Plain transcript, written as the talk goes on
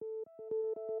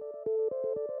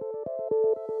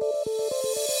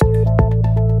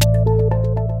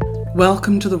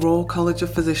Welcome to the Royal College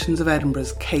of Physicians of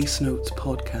Edinburgh's Case Notes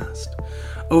podcast.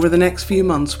 Over the next few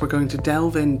months, we're going to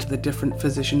delve into the different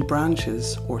physician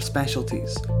branches or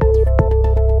specialties.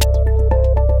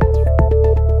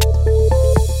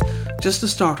 Just to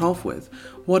start off with,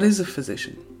 what is a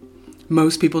physician?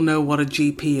 Most people know what a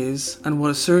GP is and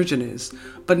what a surgeon is,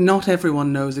 but not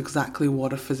everyone knows exactly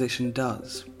what a physician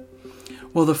does.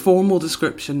 Well, the formal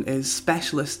description is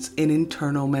specialists in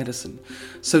internal medicine,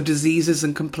 so diseases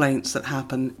and complaints that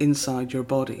happen inside your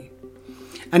body.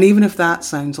 And even if that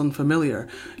sounds unfamiliar,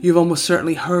 you've almost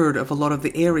certainly heard of a lot of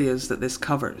the areas that this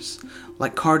covers,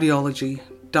 like cardiology,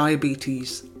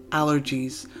 diabetes,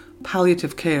 allergies,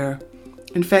 palliative care,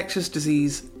 infectious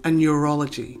disease, and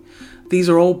neurology. These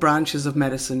are all branches of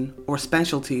medicine or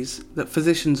specialties that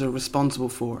physicians are responsible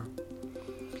for.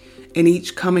 In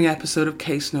each coming episode of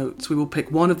Case Notes, we will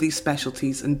pick one of these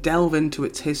specialties and delve into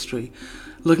its history,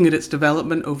 looking at its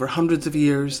development over hundreds of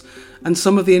years and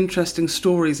some of the interesting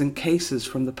stories and cases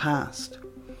from the past.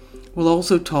 We'll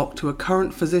also talk to a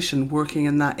current physician working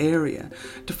in that area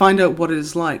to find out what it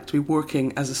is like to be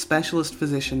working as a specialist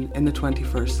physician in the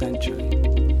 21st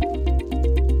century.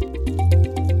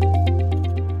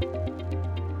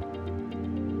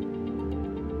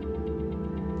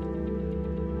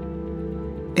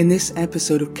 In this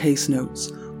episode of Case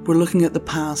Notes, we're looking at the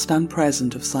past and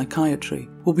present of psychiatry.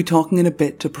 We'll be talking in a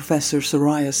bit to Professor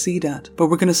Soraya Saedat, but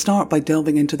we're going to start by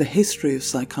delving into the history of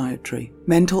psychiatry.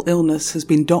 Mental illness has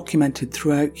been documented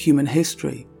throughout human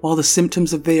history. While the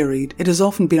symptoms have varied, it has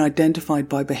often been identified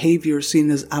by behaviour seen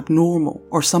as abnormal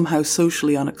or somehow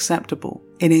socially unacceptable.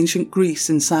 In ancient Greece,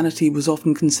 insanity was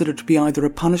often considered to be either a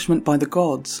punishment by the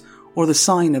gods or the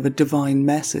sign of a divine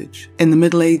message. In the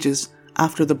Middle Ages,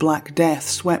 after the Black Death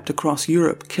swept across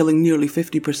Europe, killing nearly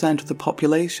 50% of the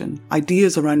population,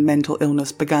 ideas around mental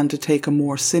illness began to take a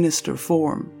more sinister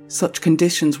form. Such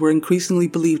conditions were increasingly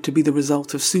believed to be the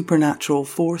result of supernatural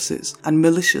forces and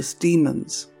malicious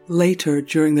demons. Later,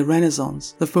 during the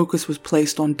Renaissance, the focus was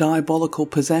placed on diabolical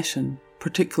possession,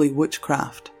 particularly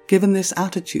witchcraft. Given this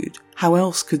attitude, how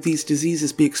else could these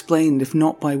diseases be explained if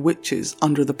not by witches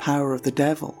under the power of the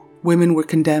devil? Women were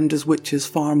condemned as witches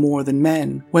far more than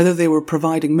men. Whether they were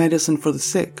providing medicine for the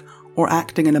sick or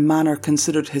acting in a manner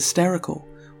considered hysterical,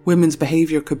 women's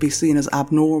behaviour could be seen as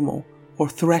abnormal or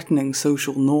threatening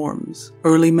social norms.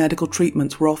 Early medical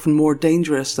treatments were often more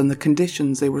dangerous than the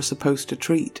conditions they were supposed to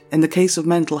treat. In the case of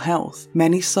mental health,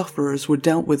 many sufferers were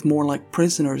dealt with more like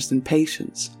prisoners than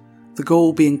patients, the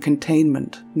goal being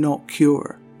containment, not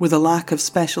cure. With a lack of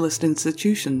specialist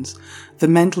institutions, the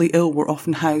mentally ill were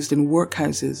often housed in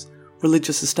workhouses,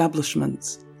 religious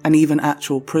establishments, and even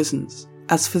actual prisons.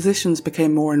 As physicians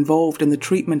became more involved in the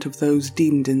treatment of those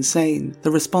deemed insane,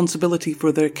 the responsibility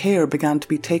for their care began to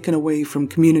be taken away from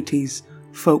communities,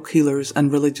 folk healers,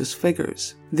 and religious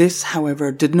figures. This,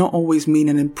 however, did not always mean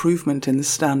an improvement in the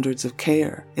standards of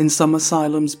care. In some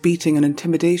asylums, beating and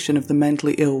intimidation of the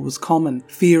mentally ill was common,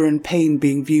 fear and pain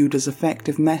being viewed as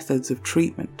effective methods of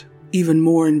treatment. Even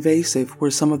more invasive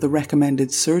were some of the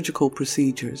recommended surgical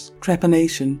procedures.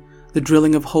 Trepanation, the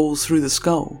drilling of holes through the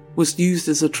skull, was used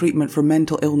as a treatment for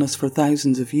mental illness for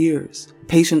thousands of years.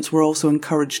 Patients were also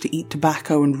encouraged to eat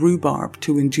tobacco and rhubarb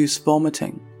to induce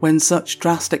vomiting. When such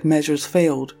drastic measures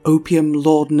failed, opium,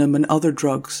 laudanum, and other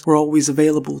drugs were always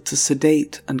available to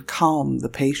sedate and calm the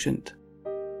patient.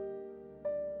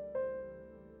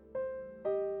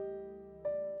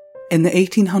 In the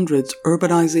 1800s,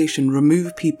 urbanization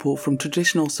removed people from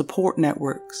traditional support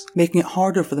networks, making it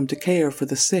harder for them to care for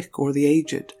the sick or the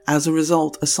aged. As a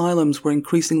result, asylums were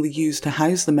increasingly used to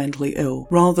house the mentally ill,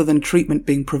 rather than treatment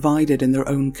being provided in their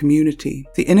own community.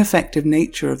 The ineffective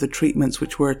nature of the treatments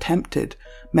which were attempted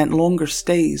meant longer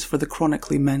stays for the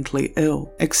chronically mentally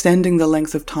ill. Extending the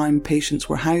length of time patients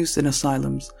were housed in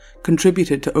asylums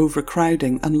contributed to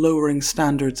overcrowding and lowering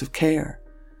standards of care.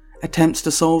 Attempts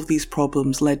to solve these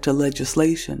problems led to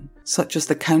legislation, such as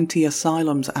the County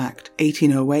Asylums Act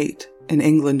 1808 in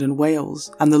England and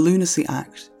Wales, and the Lunacy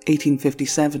Act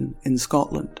 1857 in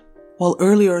Scotland. While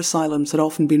earlier asylums had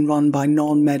often been run by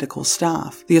non-medical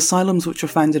staff, the asylums which were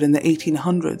founded in the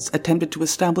 1800s attempted to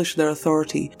establish their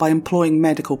authority by employing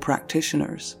medical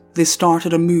practitioners. This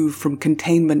started a move from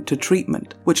containment to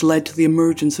treatment, which led to the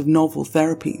emergence of novel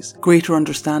therapies, greater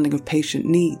understanding of patient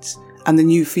needs, and the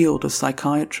new field of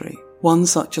psychiatry. One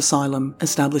such asylum,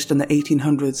 established in the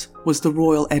 1800s, was the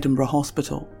Royal Edinburgh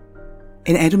Hospital.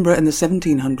 In Edinburgh in the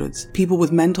 1700s, people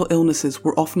with mental illnesses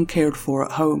were often cared for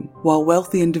at home. While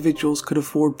wealthy individuals could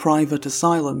afford private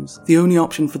asylums, the only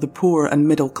option for the poor and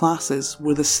middle classes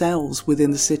were the cells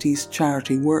within the city's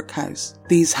charity workhouse.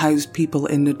 These housed people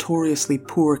in notoriously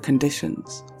poor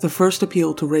conditions. The first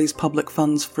appeal to raise public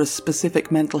funds for a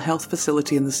specific mental health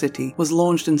facility in the city was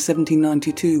launched in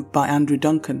 1792 by Andrew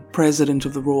Duncan, president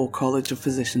of the Royal College of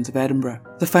Physicians of Edinburgh.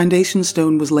 The foundation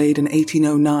stone was laid in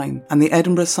 1809, and the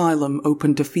Edinburgh Asylum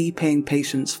opened to fee-paying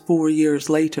patients 4 years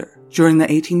later. During the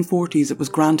 1840s, it was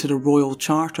granted a royal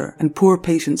charter, and poor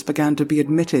patients began to be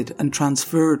admitted and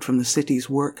transferred from the city's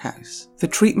workhouse. The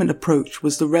treatment approach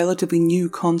was the relatively new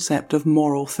concept of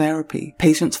moral therapy.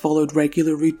 Patients followed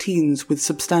regular routines with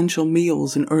substantial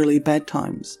meals and early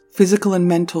bedtimes. Physical and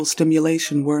mental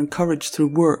stimulation were encouraged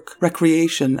through work,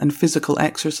 recreation, and physical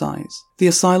exercise. The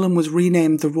asylum was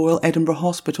renamed the Royal Edinburgh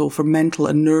Hospital for Mental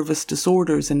and Nervous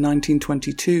Disorders in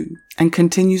 1922, and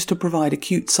continues to provide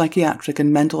acute psychiatric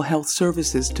and mental health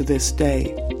services to this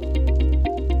day.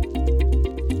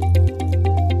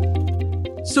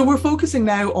 So we're focusing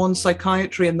now on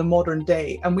psychiatry in the modern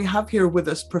day, and we have here with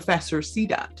us Professor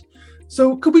Sidat.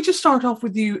 So could we just start off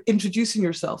with you introducing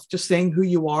yourself, just saying who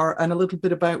you are and a little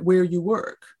bit about where you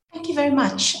work? Thank you very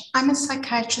much. I'm a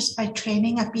psychiatrist by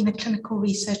training. I've been a clinical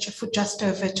researcher for just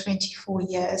over 24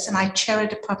 years, and I chair a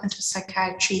department of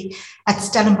psychiatry at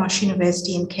Stellenbosch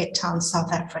University in Cape Town,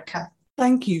 South Africa.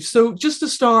 Thank you. So just to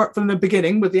start from the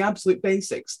beginning with the absolute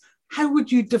basics, how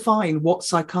would you define what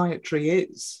psychiatry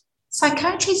is?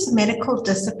 Psychiatry is a medical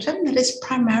discipline that is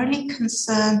primarily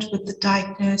concerned with the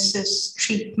diagnosis,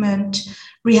 treatment,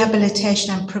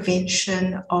 rehabilitation, and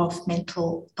prevention of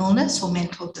mental illness or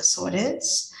mental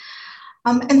disorders.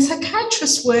 And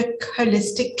psychiatrists work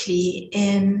holistically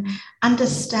in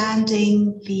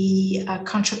understanding the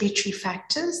contributory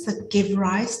factors that give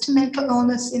rise to mental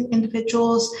illness in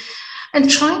individuals, and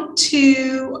trying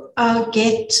to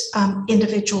get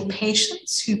individual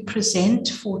patients who present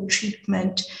for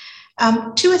treatment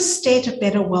to a state of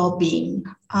better well-being.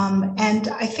 And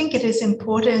I think it is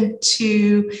important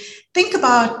to think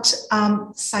about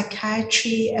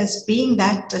psychiatry as being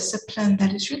that discipline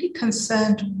that is really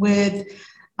concerned with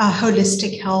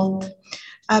holistic health,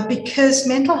 because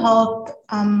mental health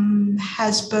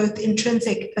has both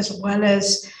intrinsic as well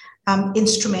as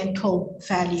instrumental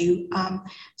value.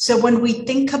 So when we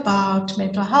think about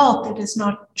mental health, it is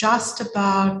not just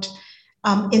about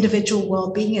individual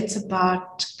well-being, it's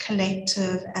about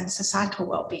collective and societal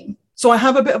well-being. So I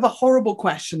have a bit of a horrible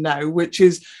question now, which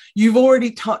is, you've already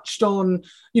touched on,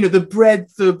 the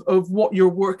breadth of what your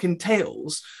work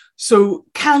entails. So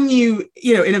can you,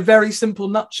 in a very simple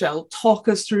nutshell, talk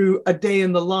us through a day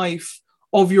in the life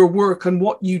of your work and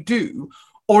what you do?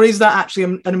 Or is that actually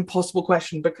an impossible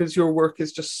question because your work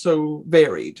is just so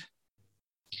varied?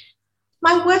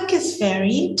 My work is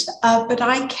varied, but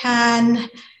I can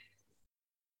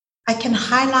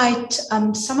highlight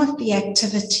some of the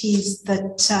activities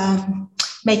that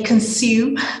may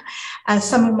consume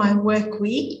some of my work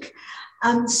week.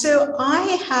 So I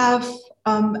have,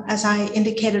 as I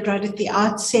indicated right at the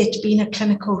outset, been a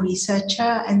clinical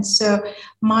researcher. And so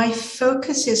my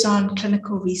focus is on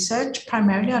clinical research,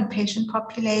 primarily on patient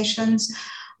populations,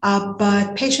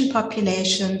 but patient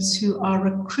populations who are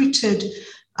recruited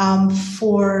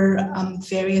for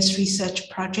various research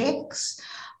projects.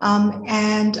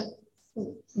 And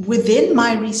within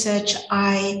my research,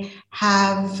 I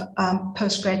have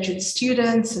postgraduate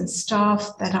students and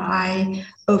staff that I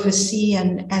oversee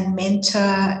and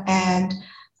mentor and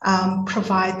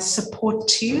provide support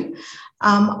to.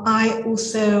 I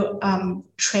also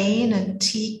train and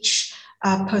teach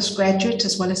postgraduate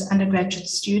as well as undergraduate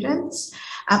students.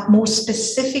 More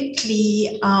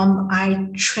specifically, I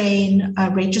train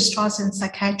registrars in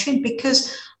psychiatry,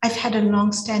 because I've had a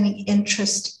long-standing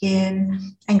interest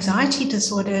in anxiety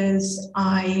disorders.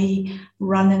 I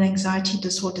run an anxiety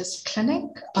disorders clinic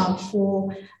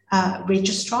for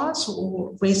registrars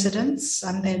or residents,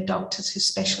 and they're doctors who are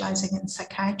specializing in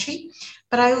psychiatry.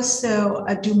 But I also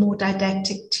do more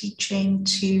didactic teaching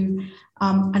to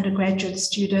undergraduate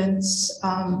students,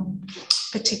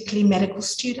 particularly medical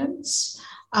students,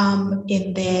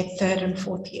 in their third and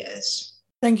fourth years.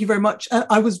 Thank you very much.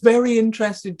 I was very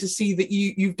interested to see that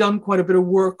you've done quite a bit of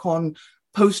work on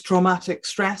post-traumatic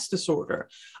stress disorder.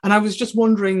 And I was just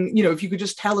wondering, if you could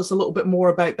just tell us a little bit more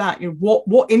about that.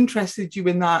 What interested you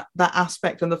in that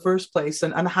aspect in the first place?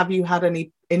 And have you had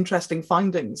any interesting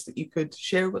findings that you could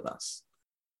share with us?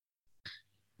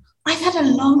 I've had a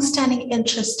long-standing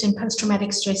interest in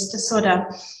post-traumatic stress disorder.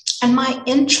 And my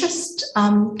interest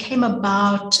came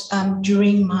about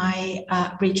during my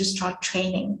registrar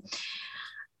training.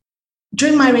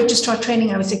 During my registrar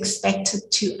training, I was expected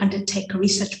to undertake a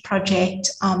research project.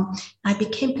 I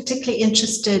became particularly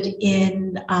interested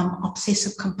in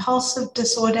obsessive compulsive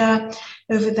disorder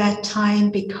over that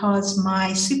time because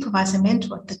my supervisor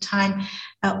mentor at the time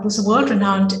was a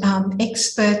world-renowned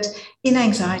expert in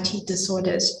anxiety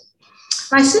disorders.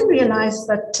 I soon realized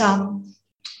that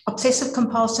obsessive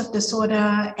compulsive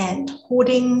disorder and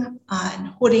hoarding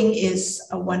is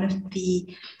one of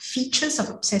the features of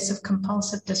obsessive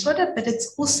compulsive disorder, but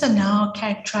it's also now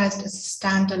characterized as a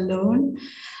standalone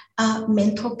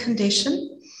mental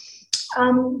condition.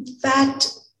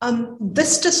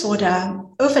 This disorder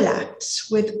overlaps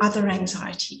with other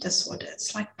anxiety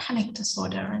disorders like panic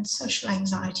disorder and social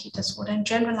anxiety disorder and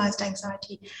generalized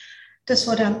anxiety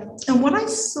disorder. And what I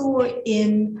saw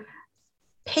in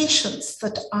patients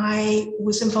that I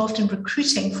was involved in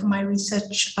recruiting for my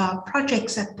research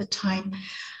projects at the time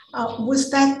was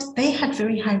that they had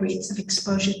very high rates of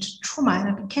exposure to trauma. And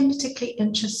I became particularly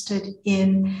interested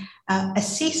in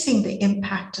assessing the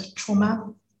impact of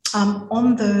trauma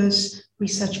on those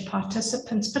research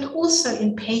participants, but also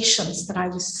in patients that I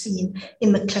was seeing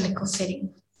in the clinical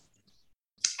setting.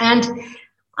 And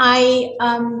I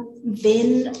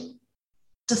then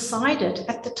decided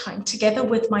at the time, together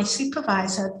with my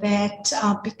supervisor, that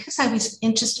because I was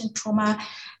interested in trauma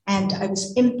and I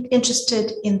was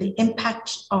interested in the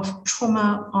impact of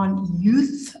trauma on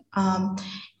youth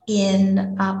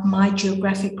in my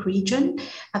geographic region,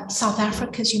 South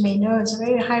Africa, as you may know, has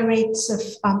very high rates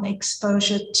of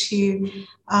exposure to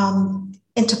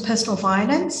interpersonal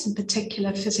violence, in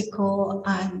particular physical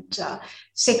and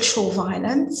sexual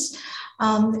violence.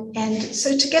 And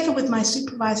so together with my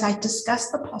supervisor, I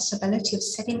discussed the possibility of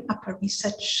setting up a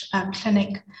research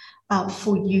clinic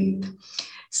for youth.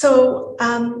 So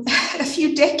a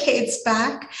few decades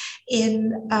back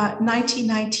in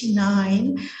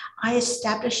 1999, I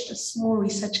established a small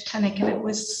research clinic, and it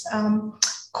was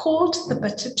called the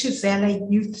Batutuzela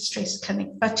Youth Stress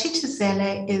Clinic.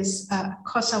 Batutuzela is a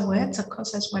Xhosa word. So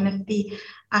Xhosa is one of the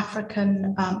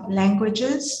African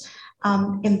languages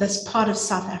in this part of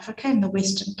South Africa, in the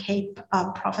Western Cape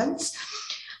province.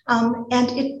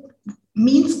 And it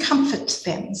means comfort to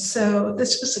them. So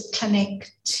this was a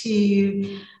clinic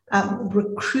to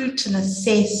recruit and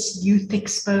assess youth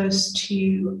exposed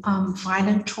to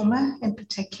violent trauma in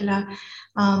particular,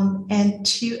 and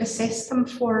to assess them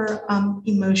for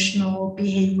emotional,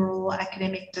 behavioral,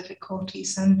 academic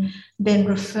difficulties, and then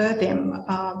refer them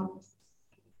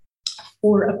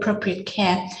for appropriate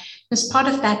care. As part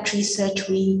of that research,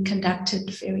 we conducted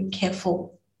very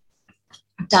careful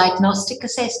diagnostic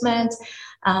assessments,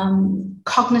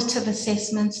 cognitive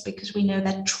assessments, because we know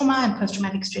that trauma and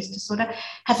post-traumatic stress disorder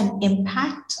have an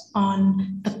impact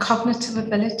on the cognitive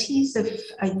abilities of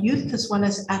youth as well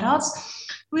as adults.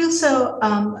 We also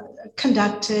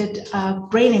conducted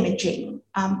brain imaging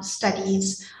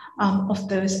studies of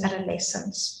those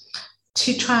adolescents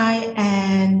to try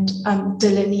and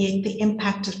delineate the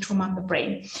impact of trauma on the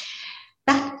brain.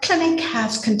 That clinic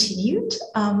has continued,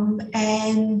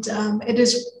 and it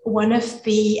is one of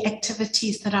the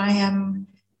activities that I am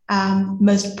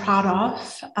most proud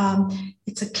of.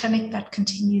 It's a clinic that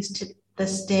continues to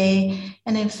this day.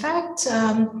 And in fact,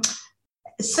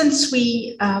 since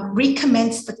we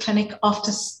recommenced the clinic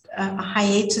after a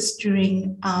hiatus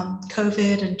during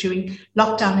COVID and during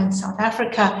lockdown in South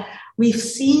Africa, we've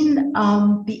seen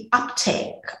the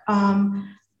uptake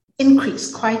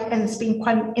increase quite, and it's been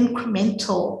quite an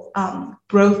incremental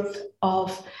growth of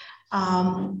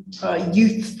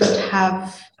youth that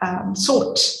have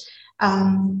sought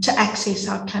to access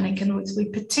our clinic, and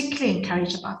we're particularly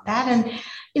encouraged about that. And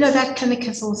that clinic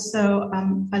has also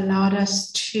allowed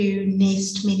us to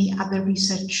nest many other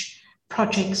research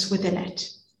projects within it.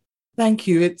 Thank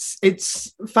you.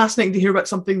 It's fascinating to hear about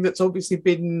something that's obviously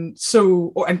been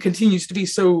and continues to be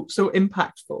so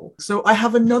impactful. So I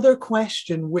have another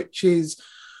question, which is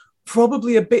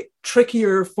probably a bit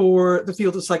trickier for the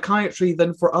field of psychiatry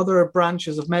than for other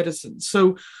branches of medicine.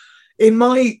 So in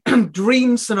my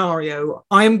dream scenario,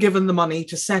 I am given the money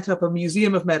to set up a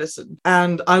museum of medicine,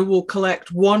 and I will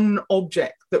collect one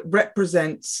object that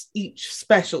represents each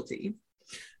specialty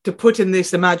to put in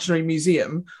this imaginary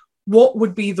museum. What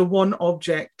would be the one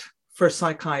object for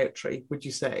psychiatry, would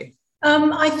you say?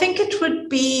 I think it would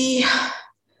be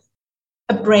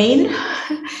a brain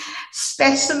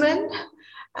specimen,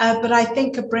 but I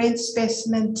think a brain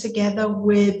specimen together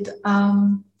with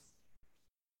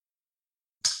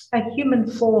a human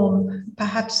form,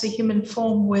 perhaps a human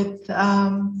form with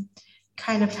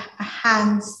kind of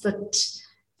hands that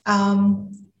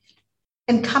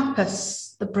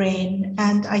encompass the brain.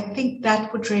 And I think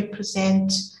that would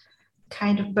represent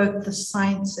kind of both the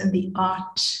science and the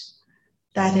art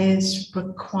that is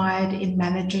required in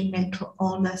managing mental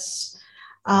illness,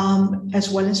 as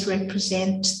well as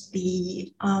represent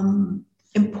the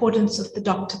importance of the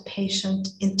doctor-patient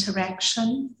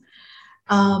interaction,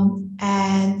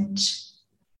 and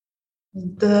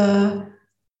the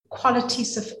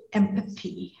qualities of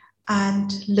empathy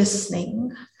and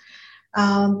listening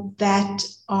that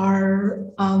are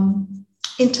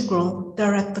integral.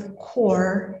 They're at the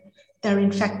core. They're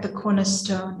in fact the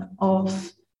cornerstone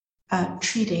of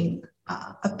treating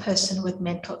a person with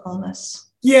mental illness.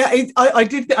 Yeah, I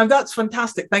did, and that's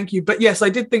fantastic. Thank you. But yes, I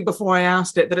did think before I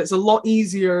asked it that it's a lot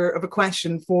easier of a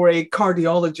question for a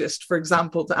cardiologist, for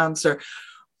example, to answer.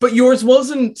 But yours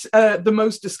wasn't the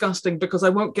most disgusting, because I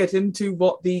won't get into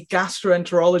what the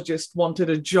gastroenterologist wanted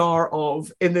a jar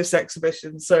of in this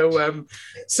exhibition. So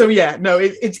yeah, no,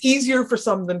 it's easier for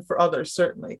some than for others,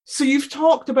 certainly. So you've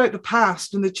talked about the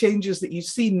past and the changes that you've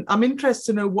seen. I'm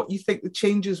interested to know what you think the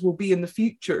changes will be in the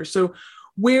future. So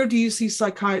where do you see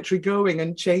psychiatry going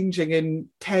and changing in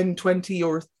 10, 20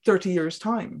 or 30 years'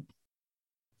 time?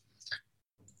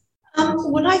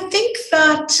 Well, I think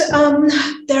that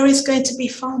there is going to be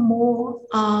far more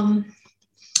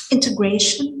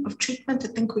integration of treatment. I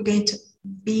think we're going to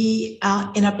be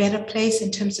in a better place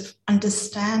in terms of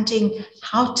understanding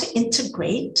how to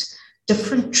integrate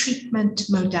different treatment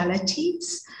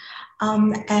modalities.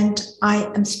 And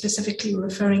I am specifically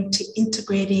referring to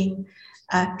integrating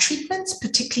treatments,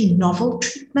 particularly novel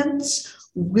treatments,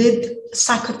 with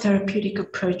psychotherapeutic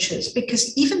approaches,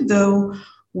 because even though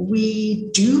we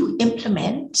do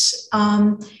implement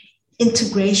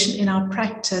integration in our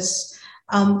practice,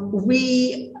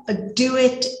 we do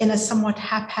it in a somewhat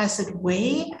haphazard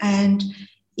way, and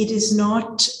it is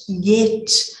not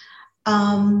yet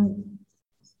on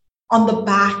the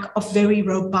back of very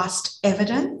robust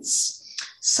evidence.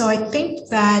 So I think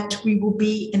that we will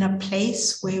be in a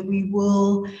place where we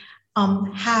will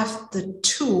have the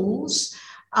tools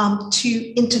to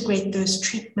integrate those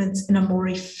treatments in a more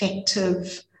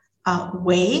effective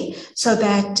way, so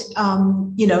that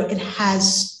it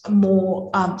has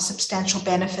more substantial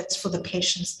benefits for the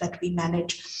patients that we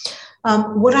manage.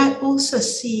 What I also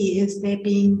see is there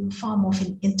being far more of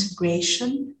an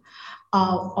integration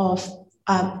of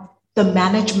the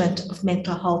management of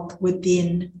mental health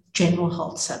within general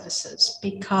health services,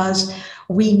 because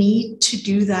we need to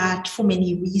do that for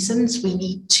many reasons. We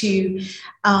need to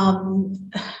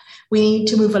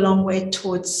move a long way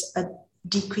towards a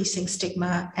decreasing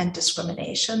stigma and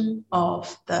discrimination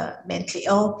of the mentally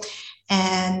ill,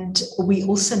 and we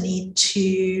also need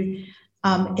to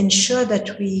ensure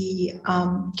that we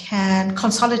can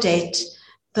consolidate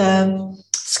the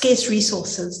scarce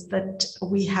resources that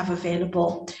we have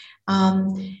available.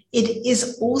 It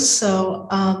is also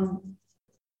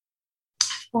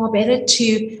far better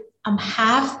to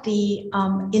have the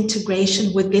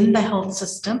integration within the health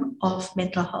system of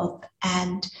mental health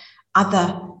and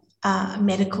other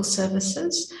medical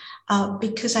services,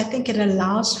 because I think it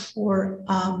allows for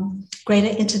greater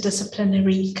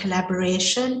interdisciplinary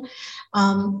collaboration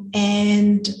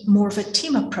and more of a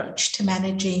team approach to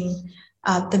managing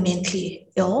the mentally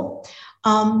ill.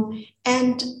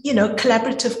 And,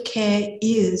 collaborative care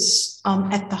is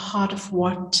at the heart of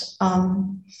what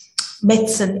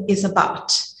medicine is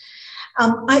about.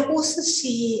 I also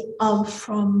see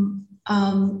from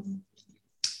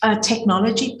a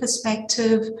technology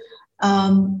perspective,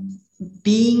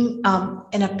 being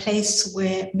in a place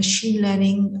where machine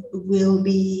learning will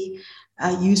be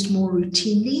used more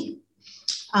routinely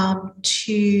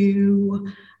to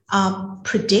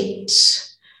predict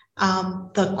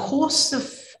the course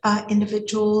of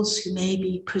individuals who may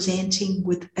be presenting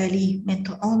with early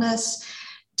mental illness,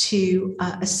 to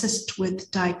assist with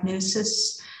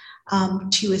diagnosis,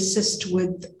 to assist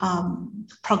with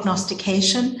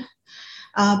prognostication.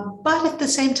 But at the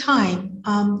same time,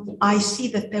 I see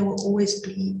that there will always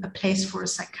be a place for a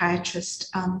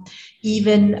psychiatrist,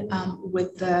 even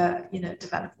with the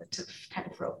development of kind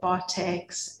of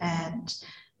robotics and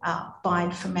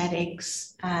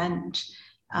bioinformatics and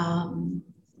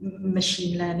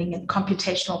machine learning and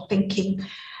computational thinking.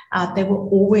 There will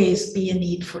always be a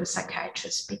need for a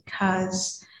psychiatrist,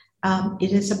 because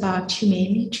it is about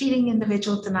humanely treating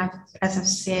individuals. And as I've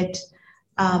said,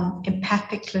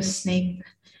 empathic listening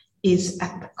is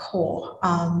at the core.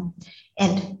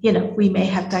 And, we may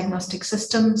have diagnostic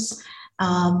systems,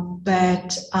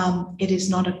 but it is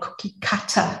not a cookie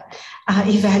cutter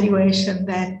evaluation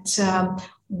that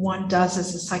one does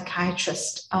as a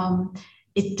psychiatrist.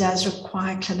 It does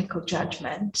require clinical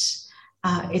judgment.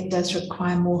 It does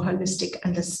require more holistic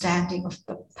understanding of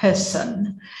the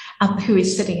person who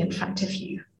is sitting in front of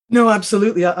you. No,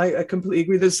 absolutely. I completely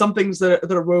agree. There's some things that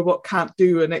a robot can't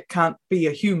do, and it can't be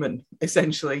a human,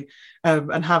 essentially,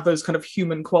 and have those kind of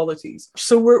human qualities.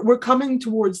 So we're coming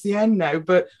towards the end now,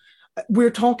 but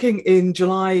we're talking in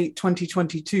July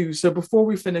 2022. So before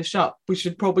we finish up, we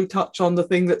should probably touch on the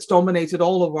thing that's dominated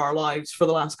all of our lives for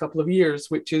the last couple of years,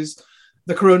 which is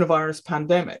the coronavirus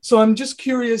pandemic. So I'm just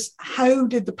curious, how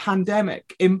did the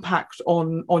pandemic impact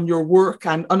on your work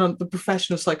and on the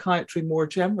profession of psychiatry more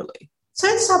generally? So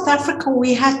in South Africa,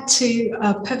 we had to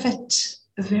pivot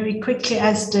very quickly,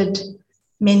 as did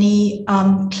many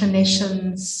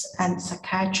clinicians and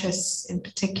psychiatrists in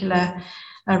particular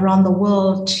around the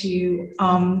world, to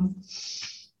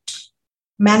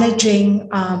managing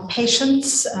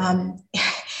patients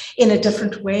in a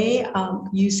different way,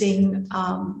 using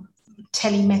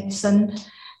telemedicine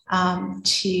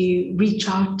to reach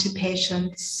out to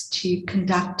patients, to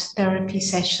conduct therapy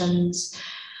sessions.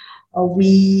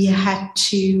 We had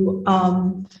to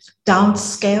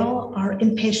downscale our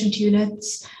inpatient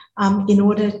units in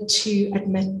order to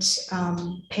admit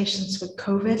patients with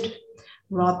COVID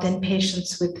rather than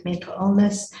patients with mental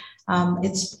illness.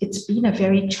 It's been a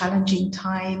very challenging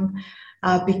time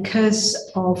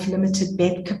because of limited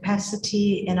bed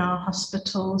capacity in our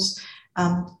hospitals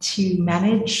to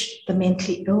manage the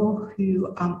mentally ill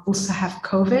who also have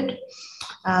COVID.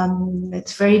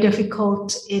 It's very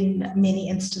difficult in many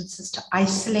instances to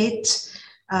isolate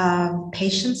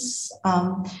patients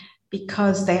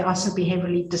because they are so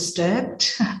behaviorally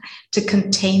disturbed, to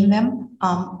contain them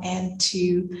and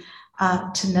to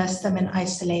nurse them in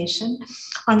isolation.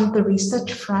 On the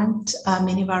research front,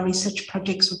 many of our research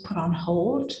projects were put on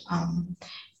hold,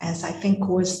 as I think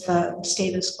was the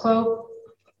status quo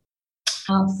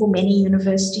for many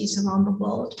universities around the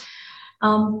world.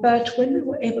 But when we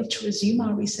were able to resume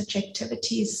our research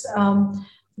activities,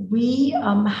 we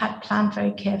had planned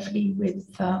very carefully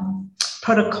with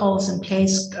protocols in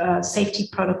place, safety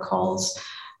protocols,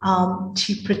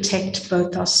 to protect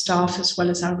both our staff as well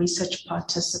as our research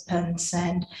participants.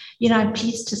 And, I'm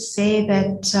pleased to say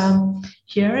that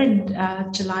here in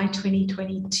July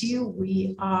 2022,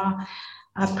 we are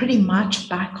pretty much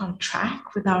back on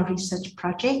track with our research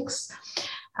projects.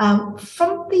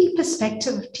 From the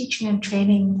perspective of teaching and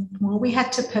training, well, we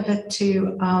had to pivot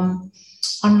to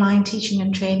online teaching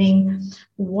and training.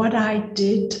 What I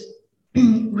did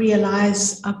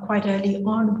realize quite early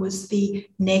on was the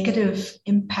negative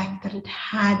impact that it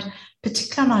had,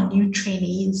 particularly on our new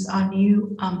trainees, our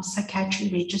new psychiatry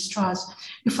registrars,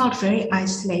 who felt very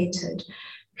isolated,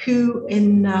 who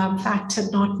in fact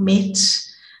had not met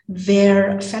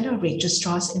their fellow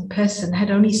registrars in person,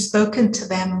 had only spoken to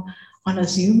them on a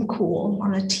Zoom call,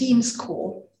 on a Teams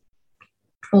call,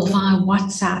 or via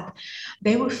WhatsApp.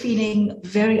 They were feeling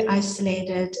very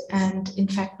isolated and, in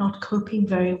fact, not coping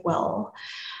very well.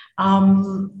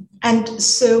 And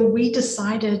so we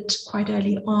decided quite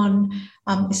early on,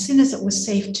 as soon as it was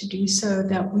safe to do so,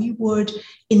 that we would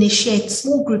initiate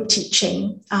small group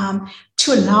teaching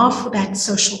to allow for that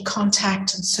social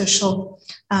contact and social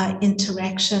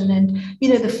interaction. And,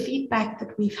 the feedback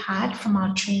that we've had from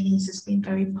our trainees has been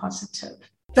very positive.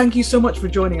 Thank you so much for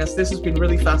joining us. This has been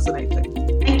really fascinating.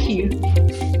 Thank you.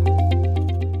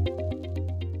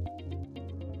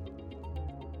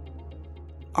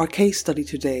 Our case study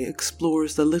today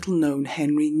explores the little-known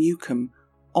Henry Newcomb,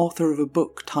 author of a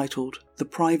book titled The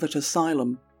Private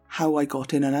Asylum: How I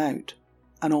Got In and Out,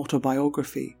 an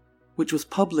autobiography, which was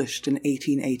published in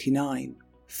 1889.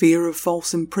 Fear of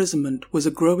false imprisonment was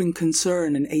a growing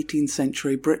concern in 18th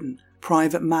century Britain.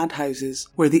 Private madhouses,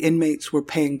 where the inmates were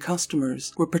paying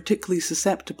customers, were particularly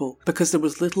susceptible because there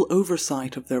was little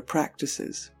oversight of their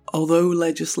practices. Although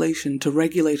legislation to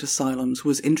regulate asylums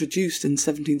was introduced in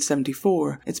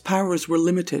 1774, its powers were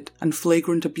limited and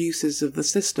flagrant abuses of the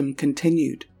system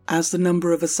continued. As the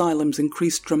number of asylums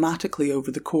increased dramatically over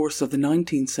the course of the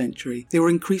 19th century, they were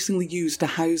increasingly used to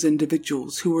house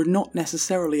individuals who were not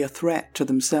necessarily a threat to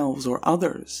themselves or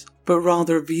others, but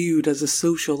rather viewed as a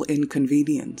social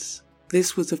inconvenience.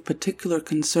 This was of particular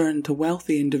concern to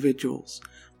wealthy individuals,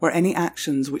 where any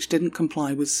actions which didn't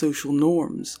comply with social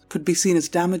norms could be seen as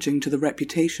damaging to the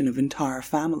reputation of entire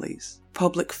families.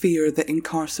 Public fear that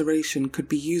incarceration could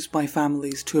be used by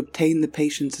families to obtain the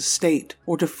patient's estate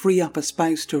or to free up a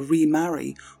spouse to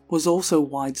remarry was also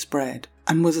widespread,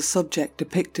 and was a subject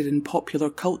depicted in popular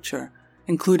culture,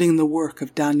 including the work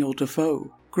of Daniel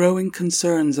Defoe. Growing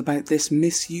concerns about this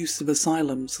misuse of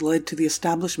asylums led to the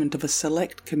establishment of a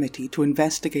select committee to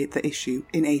investigate the issue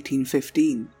in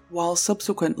 1815. While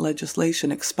subsequent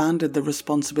legislation expanded the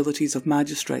responsibilities of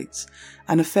magistrates,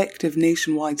 an effective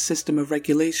nationwide system of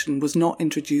regulation was not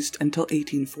introduced until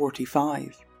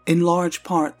 1845. In large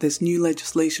part, this new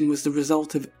legislation was the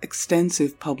result of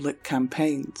extensive public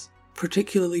campaigns.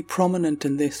 Particularly prominent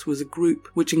in this was a group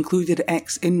which included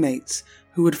ex-inmates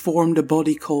who had formed a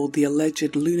body called the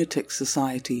Alleged Lunatic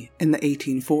Society in the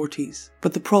 1840s.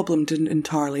 But the problem didn't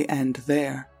entirely end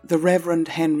there. The Reverend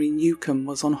Henry Newcomb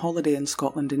was on holiday in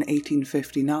Scotland in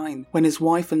 1859 when his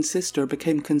wife and sister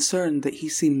became concerned that he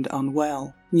seemed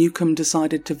unwell. Newcomb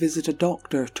decided to visit a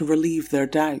doctor to relieve their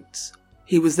doubts.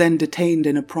 He was then detained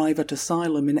in a private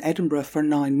asylum in Edinburgh for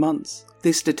 9 months.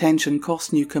 This detention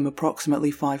cost Newcomb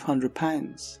approximately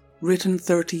 £500. Written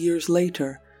 30 years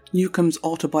later, Newcomb's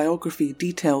autobiography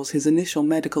details his initial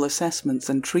medical assessments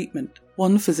and treatment.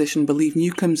 One physician believed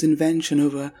Newcomb's invention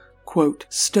of a, quote,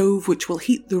 stove which will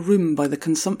heat the room by the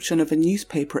consumption of a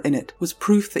newspaper in it was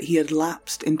proof that he had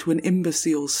lapsed into an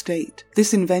imbecile state.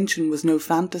 This invention was no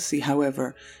fantasy,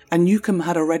 however, and Newcomb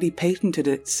had already patented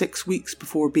it 6 weeks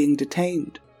before being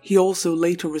detained. He also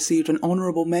later received an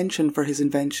honourable mention for his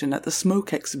invention at the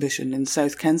Smoke Exhibition in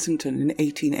South Kensington in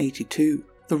 1882.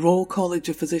 The Royal College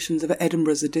of Physicians of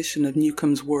Edinburgh's edition of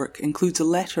Newcomb's work includes a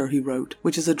letter he wrote,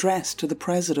 which is addressed to the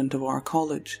president of our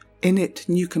college. In it,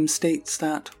 Newcomb states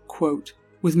that, quote,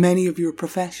 with many of your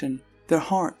profession, their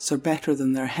hearts are better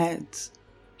than their heads.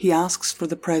 He asks for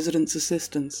the president's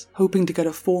assistance, hoping to get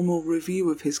a formal review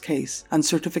of his case and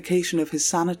certification of his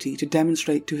sanity to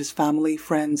demonstrate to his family,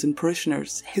 friends and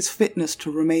parishioners his fitness to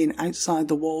remain outside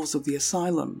the walls of the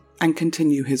asylum and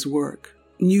continue his work.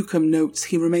 Newcomb notes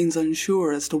he remains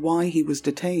unsure as to why he was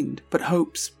detained, but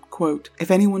hopes, quote, if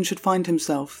anyone should find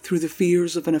himself, through the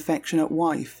fears of an affectionate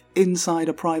wife, inside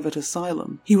a private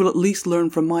asylum, he will at least learn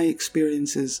from my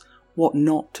experiences what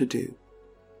not to do.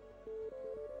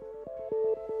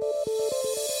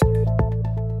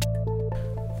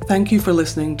 Thank you for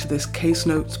listening to this Case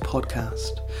Notes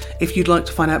podcast. If you'd like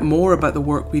to find out more about the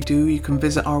work we do, you can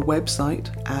visit our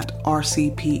website at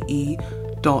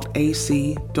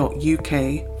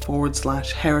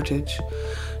rcpe.ac.uk/heritage.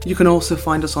 You can also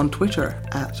find us on Twitter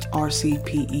at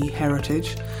RCPE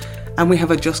Heritage, and we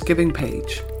have a Just Giving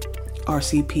page,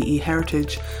 RCPE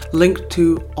Heritage, linked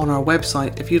to on our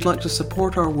website if you'd like to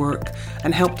support our work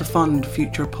and help to fund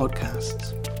future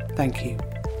podcasts. Thank you.